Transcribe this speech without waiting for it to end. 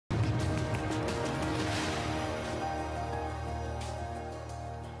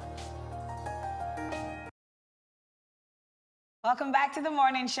Welcome back to the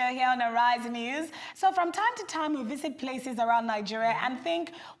morning show here on Arise News. So from time to time, we visit places around Nigeria and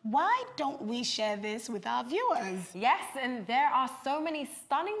think, why don't we share this with our viewers? Yes, and there are so many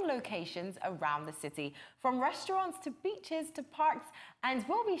stunning locations around the city, from restaurants to beaches to parks, and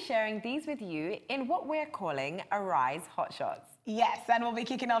we'll be sharing these with you in what we're calling Arise Hotshots. Yes, and we'll be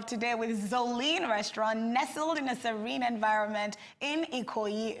kicking off today with Zolene restaurant, nestled in a serene environment in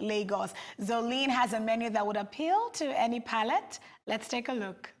Ikoyi, Lagos. Zolene has a menu that would appeal to any palate. Let's take a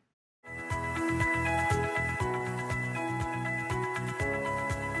look.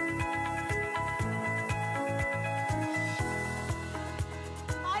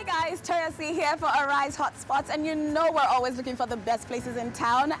 Toyasi here for Arise Hotspots, and you know we're always looking for the best places in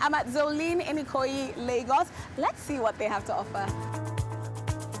town. I'm at Zolene in Ikoyi, Lagos. Let's see what they have to offer.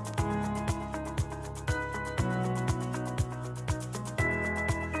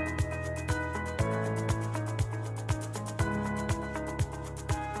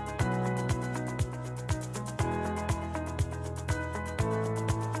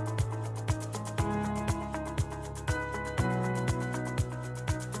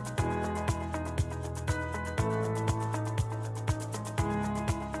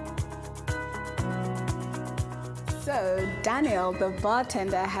 So Daniel, the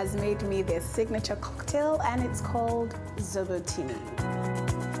bartender, has made me their signature cocktail, and it's called Zobotini.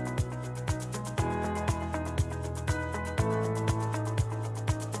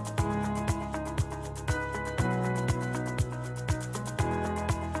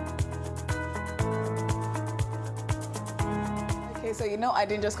 Okay, so you know I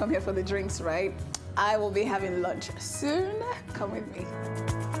didn't just come here for the drinks, right? I will be having lunch soon. Come with me.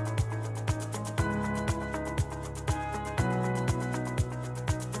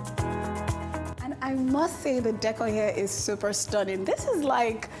 I must say the decor here is super stunning. This is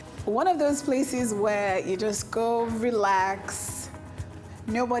like one of those places where you just go relax.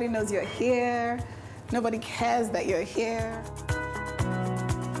 Nobody knows you're here. Nobody cares that you're here.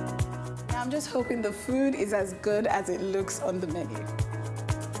 I'm just hoping the food is as good as it looks on the menu.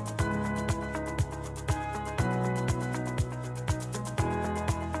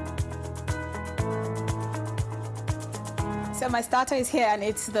 So my starter is here, and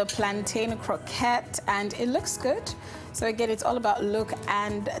it's the plantain croquette, and it looks good. So again, it's all about look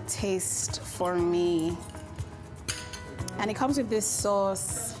and taste for me. And it comes with this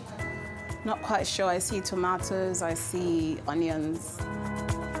sauce. Not quite sure. I see tomatoes, I see onions.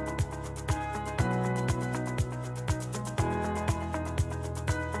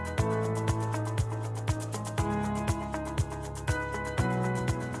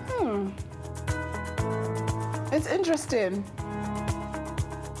 It's interesting.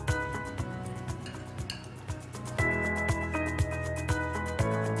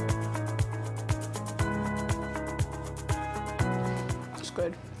 It's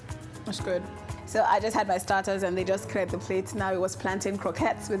good. It's good. So I just had my starters and they just cleared the plates. Now it was plantain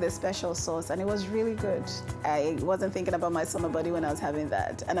croquettes with a special sauce, and it was really good. I wasn't thinking about my summer body when I was having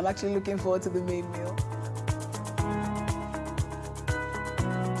that, and I'm actually looking forward to the main meal.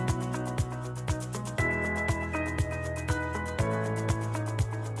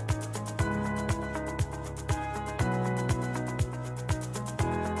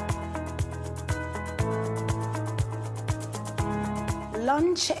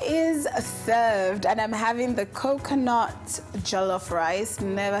 Lunch is served, and I'm having the coconut jollof rice.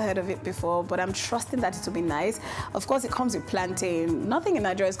 Never heard of it before, but I'm trusting that it will be nice. Of course, it comes with plantain. Nothing in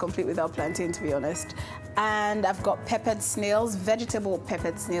Nigeria is complete without plantain, to be honest. And I've got peppered snails, vegetable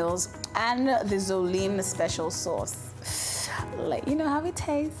peppered snails, and the Zolene special sauce. Let you know how it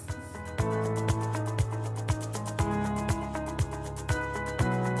tastes.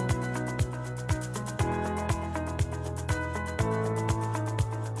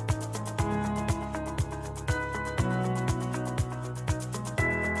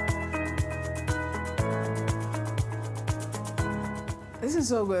 This is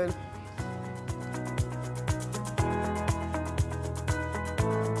so good.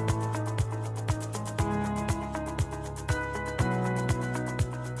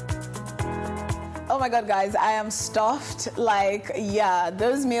 Oh my God, guys, I am stuffed. Like, yeah,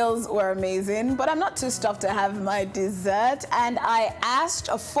 those meals were amazing, but I'm not too stuffed to have my dessert. And I asked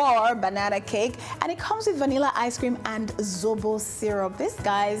for banana cake, and it comes with vanilla ice cream and zobo syrup. These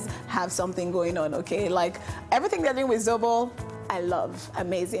guys have something going on, okay? Like, everything they're doing with zobo, I love.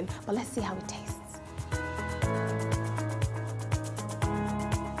 Amazing. But let's see how it tastes.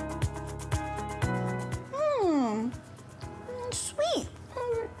 Sweet.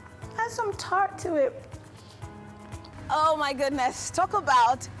 Has some tart to it. Oh my goodness. Talk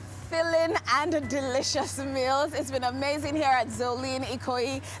about filling and delicious meals. It's been amazing here at Zolene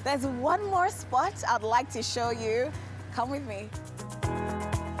Ikoyi. There's one more spot I'd like to show you. Come with me.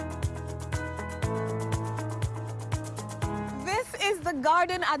 This is the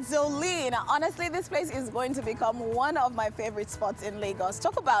garden at Zolene. Honestly, this place is going to become one of my favorite spots in Lagos.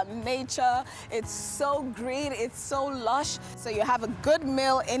 Talk about nature. It's so green, it's so lush. So you have a good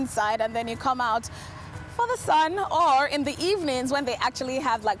meal inside and then you come out for the sun, or in the evenings when they actually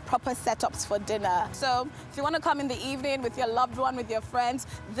have like proper setups for dinner. So if you want to come in the evening with your loved one, with your friends,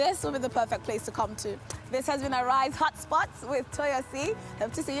 this will be the perfect place to come to. This has been Arise Hot Spots with Toyosi.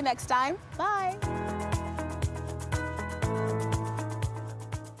 Hope to see you next time. Bye.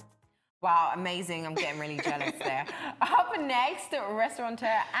 Wow, amazing. I'm getting really jealous there. Up next,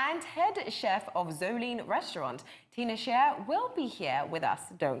 restaurateur and head chef of Zolene Restaurant, Tina Shaire, will be here with us.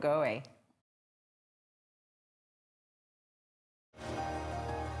 Don't go away.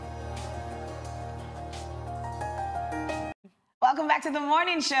 Welcome back to the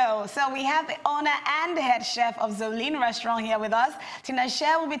morning show. So we have the owner and head chef of Zolene Restaurant here with us. Tina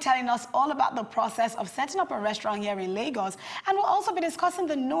Shaire will be telling us all about the process of setting up a restaurant here in Lagos, and we'll also be discussing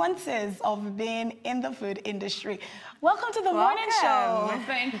the nuances of being in the food industry. Welcome to the morning show.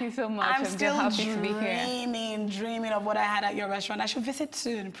 Thank you so much. I'm still happy to be here. dreaming of what I had at your restaurant. I should visit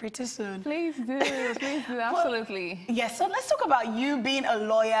soon, pretty soon. Please do, absolutely. Well, yes, so let's talk about you being a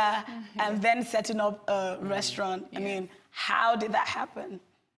lawyer and then setting up a restaurant. I mean, how did that happen?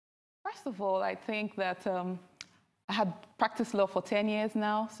 First of all, I think that I had practiced law for 10 years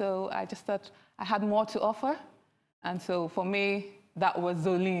now, so I just thought I had more to offer. And so for me, that was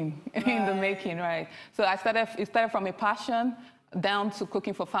Zolene in the making, right? So it started from a passion down to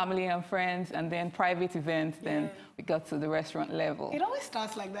cooking for family and friends, and then private events, then we got to the restaurant level. It always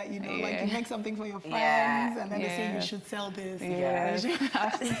starts like that, you know, like you make something for your friends, and then they say you should sell this. No,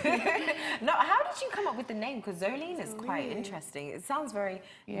 how did you come up with the name? Because Zolene is quite interesting. It sounds very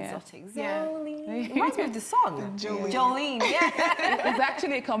exotic. Zolene. It reminds me of the song. Jolene, It's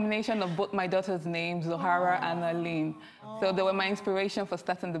actually a combination of both my daughter's names, Zohara and Aline. So they were my inspiration for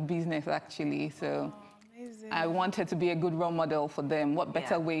starting the business, actually. So I wanted to be a good role model for them. What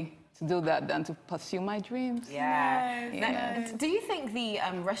better way to do that than to pursue my dreams? Do you think the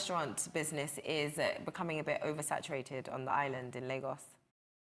restaurant business is becoming a bit oversaturated on the island in Lagos?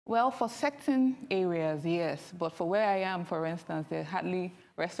 Well, for certain areas, yes. But for where I am, for instance, there are hardly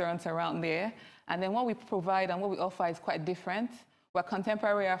restaurants around there. And then what we provide and what we offer is quite different. We're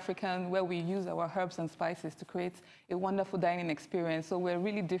contemporary African, where we use our herbs and spices to create a wonderful dining experience. So we're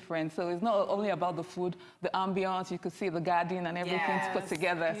really different. So it's not only about the food, the ambiance, you could see the garden and everything put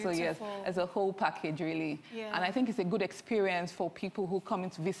together. Beautiful. So yes, as a whole package, really. And I think it's a good experience for people who come in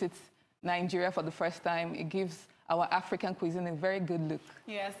to visit Nigeria for the first time. It gives our African cuisine a very good look.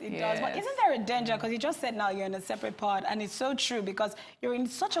 Yes, it does. But isn't there a danger? Because you just said now you're in a separate part, and it's so true because you're in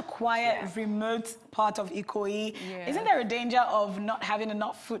such a quiet, remote part of Ikoyi. Isn't there a danger of not having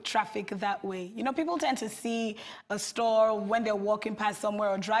enough foot traffic that way? You know, people tend to see a store when they're walking past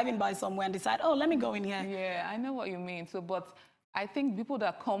somewhere or driving by somewhere and decide, oh, let me go in here. Yeah, I know what you mean. So, but I think people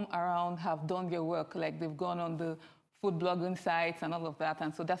that come around have done their work, like they've gone on the food blogging sites and all of that,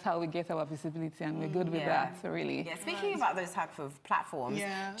 and so that's how we get our visibility, and we're good with that, so really. Speaking about those type of platforms,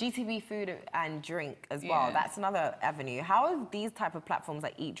 GTB Food and Drink as well, that's another avenue. How have these type of platforms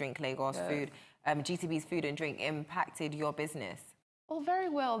like Eat, Drink, Lagos Food, GTB's Food and Drink impacted your business? Well, very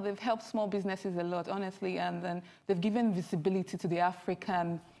well. They've helped small businesses a lot, honestly, and then they've given visibility to the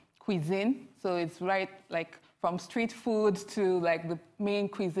African cuisine, so it's right, like, from street food to like the main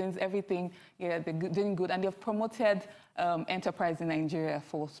cuisines, everything, they're doing good. And they've promoted enterprise in Nigeria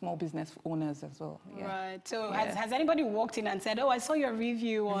for small business owners as well. Right. So has anybody walked in and said, oh, I saw your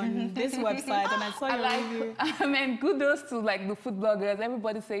review on this website and I saw your review? I mean, kudos to like the food bloggers.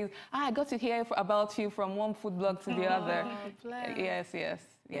 Everybody says, I got to hear about you from one food blog to the other. Yes.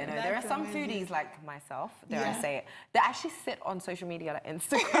 There are some foodies like myself, dare I say it, that actually sit on social media like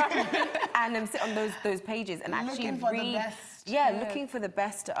Instagram and sit on those pages and actually looking for the best. Looking for the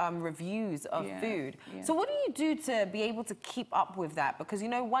best reviews of food. So what do you do to be able to keep up with that? Because, you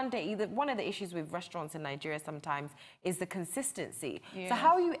know, one of the issues with restaurants in Nigeria sometimes is the consistency. So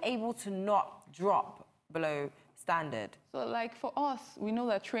how are you able to not drop below standard? So like for us, we know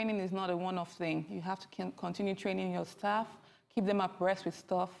that training is not a one-off thing. You have to continue training your staff, keep them abreast with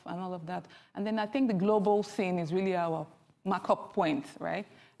stuff and all of that. And then I think the global scene is really our markup point, right?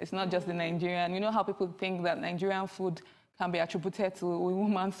 It's not just the Nigerian. You know how people think that Nigerian food can be attributed to a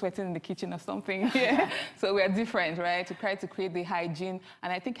woman sweating in the kitchen or something. So we're different, right? To try to create the hygiene.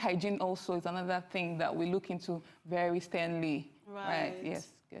 And I think hygiene also is another thing that we look into very sternly. Right. Yes.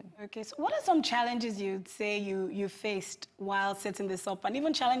 good. Okay, so what are some challenges you'd say you faced while setting this up, and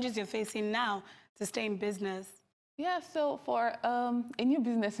even challenges you're facing now to stay in business? Yeah, so for a new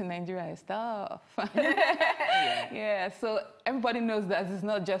business in Nigeria is tough. Yeah, so everybody knows that it's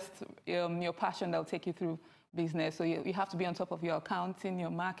not just your passion that will take you through business. So you have to be on top of your accounting,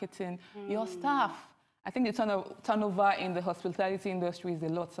 your marketing, your staff. I think the turnover in the hospitality industry is a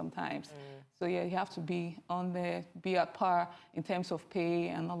lot sometimes. So yeah, you have to be on there, be at par in terms of pay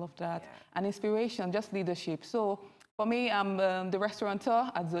and all of that. And inspiration, just leadership. So for me, I'm the restaurateur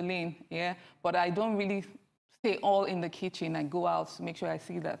at Zolene, yeah, but I don't really stay all in the kitchen. I go out to make sure I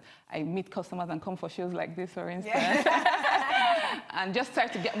see that I meet customers and come for shows like this, for instance. And just try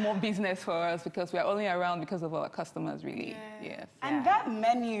to get more business for us because we are only around because of our customers, really. Yes. And that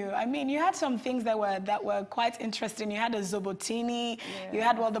menu, I mean, you had some things that were quite interesting. You had a zobotini, you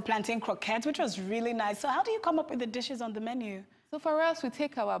had the plantain croquettes, which was really nice. So how do you come up with the dishes on the menu? So for us, we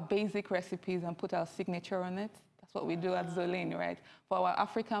take our basic recipes and put our signature on it. That's what we do at Zolene, right? For our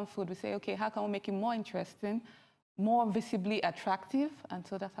African food, we say, okay, how can we make it more interesting, more visibly attractive? And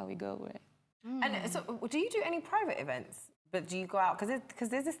so that's how we go with it. And so do you do any private events? But do you go out? Because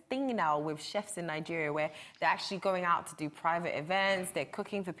there's this thing now with chefs in Nigeria where they're actually going out to do private events. They're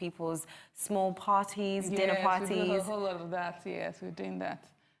cooking for people's small parties, dinner parties. We do a whole lot of that. Yes, we're doing that.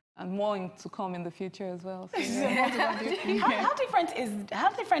 And more to come in the future as well. So, How different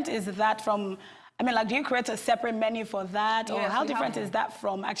is that from, I mean, like, do you create a separate menu for that? Or how different is that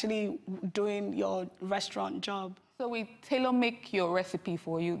from actually doing your restaurant job? So we tailor-make your recipe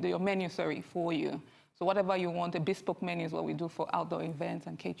for you, your menu, for you. So whatever you want, a bespoke menu is what we do for outdoor events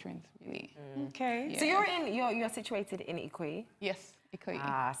and catering, really. Okay. Yeah. So you're situated in Ikoyi? Yes, Ikoyi.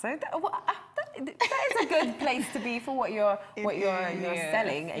 So that is a good place to be for what you're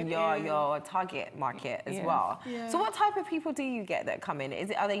selling and your target market as well. Yeah. So what type of people do you get that come in?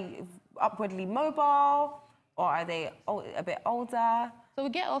 Are they upwardly mobile, or are they a bit older? So we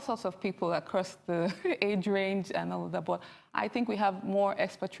get all sorts of people across the age range and all of that, but I think we have more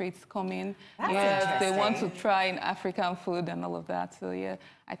expatriates come in. That's they want to try African food and all of that. So yeah,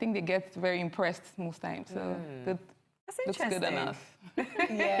 I think they get very impressed most times. So good. That's interesting. Looks good on us.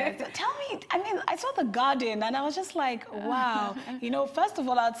 Yeah. So tell me, I mean, I saw the garden and I was just like, wow. You know, first of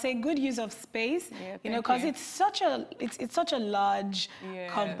all, I'd say good use of space. Yeah, you know, because it's such a large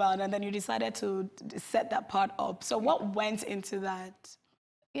compound, and then you decided to set that part up. So what went into that?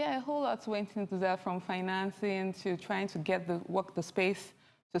 Yeah, a whole lot went into that, from financing to trying to get the space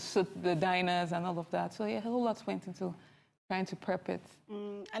to suit the diners and all of that. So yeah, a whole lot went into trying to prep it.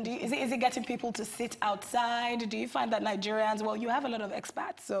 And is it getting people to sit outside? Do you find that Nigerians, well, you have a lot of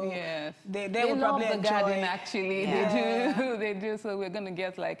expats, so yes, they love will probably the enjoy. garden, actually. Yeah. They do. So we're going to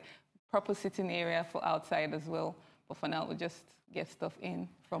get like proper sitting area for outside as well. But for now, we'll just get stuff in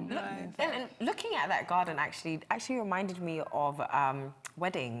from inside. And looking at that garden actually reminded me of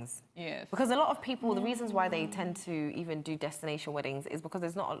weddings. Yes. Because a lot of people, the reasons why they tend to even do destination weddings is because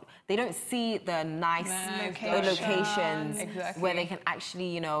they don't see the nice locations where they can actually,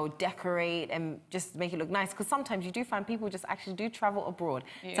 you know, decorate and just make it look nice. Because sometimes you do find people just actually do travel abroad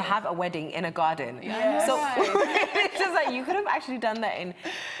to have a wedding in a garden. Yeah. So it's just like you could have actually done that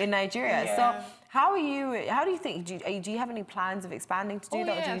in Nigeria. Yeah. So how do you think, do you have any plans of expanding to do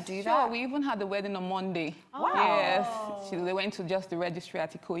that? Or do you do that? We even had the wedding on Monday. Wow. Yes. They went to just the registry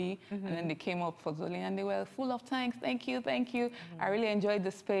at Ikoyi, and then they came up for Zolene, and they were full of thanks. Thank you, thank you. I really enjoyed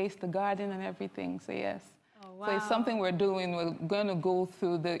the space, the garden, and everything. So yes. Oh, wow. So it's something we're doing. We're going to go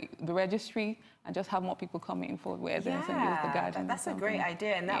through the registry and just have more people come in for weddings and use the garden. That's a great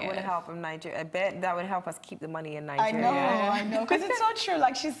idea, and that would help in Nigeria. I bet that would help us keep the money in Nigeria. I know, because it's so true.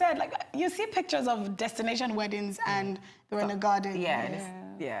 Like she said, like you see pictures of destination weddings and they're in a garden.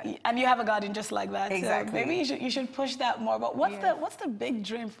 Yeah. And you have a garden just like that. Exactly. So maybe you should push that more. But what's the big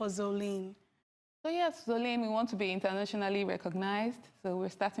dream for Zolene? So yes, Zolene, we want to be internationally recognized. So we're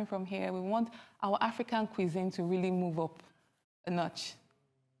starting from here. We want our African cuisine to really move up a notch.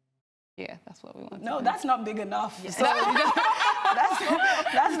 Yeah, that's what we want. No, that's not big enough. Yeah. So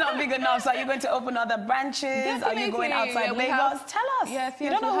that's not big enough. So are you going to open other branches? Definitely. Are you going outside Lagos? Tell us. Yes,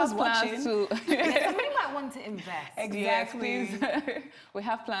 you don't know who's watching. Somebody might want to invest. Exactly. Yes, we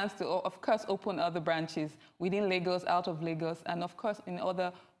have plans to, of course, open other branches within Lagos, out of Lagos, and of course in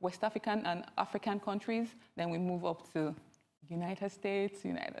other West African and African countries. Then we move up to United States,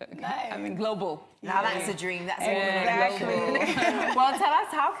 I mean, global. Now that's a dream. That's exactly. Well, tell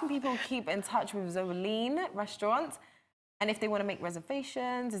us, how can people keep in touch with Zolene Restaurant? And if they want to make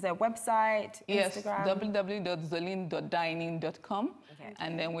reservations, is there a website, Instagram? Yes, www.zolene.dining.com. Okay.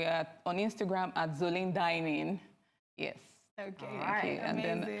 And then we are on Instagram at Zolene Dining. Yes. Okay. All right. And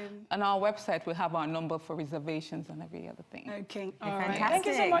then on our website, we have our number for reservations and every other thing. Okay. All right. Fantastic. Thank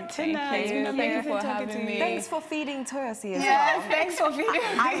you so much, Tina. Thank you. Thank you for having me. Thanks for feeding Toyosi as Yes, well. thanks for feeding.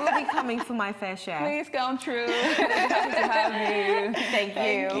 I will be coming for my fair share. Please come true. Happy to have you. Thank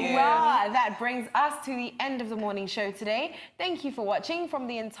you. Well, that brings us to the end of the morning show today. Thank you for watching. From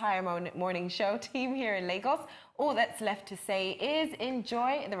the entire morning show team here in Lagos, all that's left to say is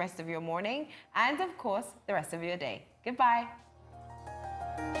enjoy the rest of your morning and, of course, the rest of your day. Goodbye.